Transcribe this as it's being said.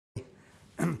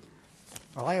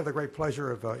Well, I have the great pleasure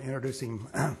of introducing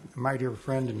my dear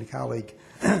friend and colleague,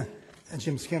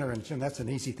 Jim Skinner. And Jim, that's an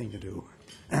easy thing to do.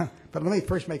 But let me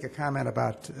first make a comment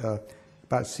about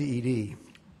CED.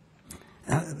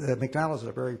 The McDonald's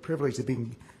are very privileged of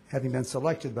having been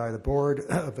selected by the board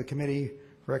of the Committee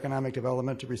for Economic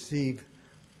Development to receive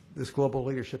this Global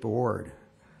Leadership Award.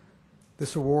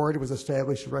 This award was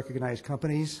established to recognize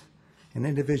companies and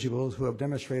individuals who have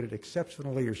demonstrated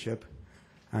exceptional leadership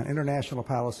on international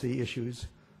policy issues,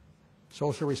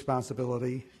 social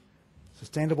responsibility,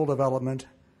 sustainable development,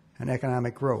 and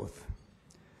economic growth.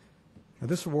 Now,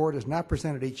 this award is not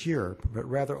presented each year, but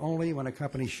rather only when a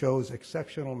company shows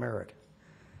exceptional merit.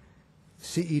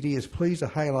 CED is pleased to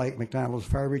highlight McDonald's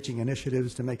far-reaching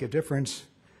initiatives to make a difference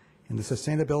in the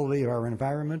sustainability of our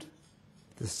environment,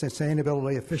 the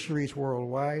sustainability of fisheries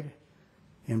worldwide,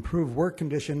 improved work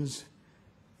conditions,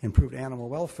 improved animal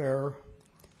welfare,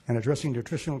 and addressing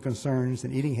nutritional concerns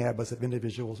and eating habits of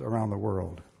individuals around the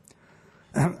world.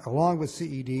 Along with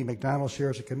CED, McDonald's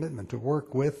shares a commitment to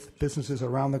work with businesses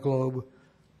around the globe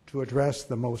to address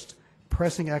the most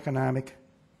pressing economic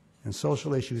and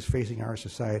social issues facing our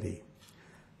society.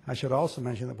 I should also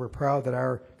mention that we're proud that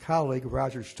our colleague,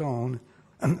 Roger Stone,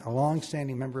 a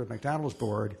longstanding member of McDonald's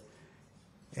board,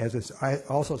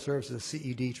 also serves as a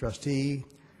CED trustee,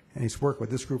 and he's worked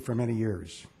with this group for many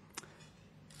years.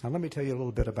 Now, let me tell you a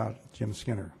little bit about Jim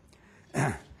Skinner.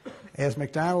 As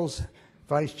McDonald's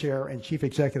Vice Chair and Chief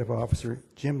Executive Officer,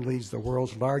 Jim leads the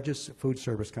world's largest food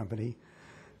service company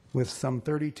with some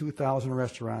 32,000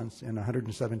 restaurants in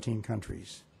 117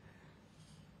 countries.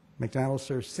 McDonald's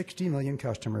serves 60 million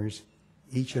customers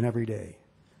each and every day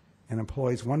and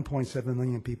employs 1.7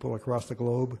 million people across the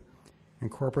globe in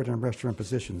corporate and restaurant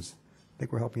positions. I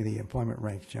think we're helping the employment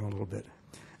ranks, Jim, a little bit.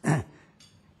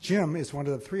 Jim is one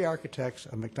of the three architects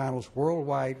of McDonald's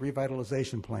worldwide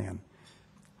revitalization plan,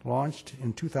 launched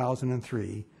in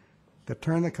 2003, that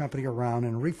turned the company around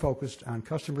and refocused on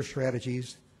customer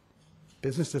strategies,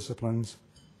 business disciplines,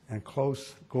 and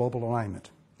close global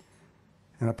alignment.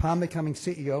 And upon becoming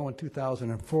CEO in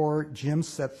 2004, Jim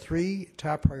set three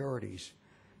top priorities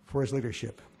for his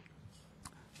leadership: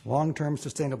 long-term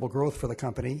sustainable growth for the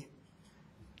company,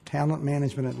 talent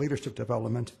management and leadership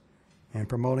development, and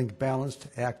promoting balanced,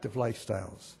 active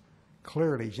lifestyles.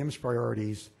 Clearly, Jim's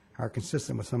priorities are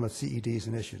consistent with some of CED's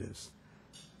initiatives.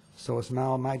 So it's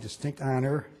now my distinct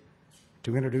honor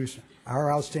to introduce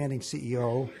our outstanding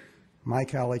CEO, my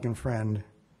colleague and friend,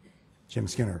 Jim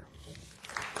Skinner.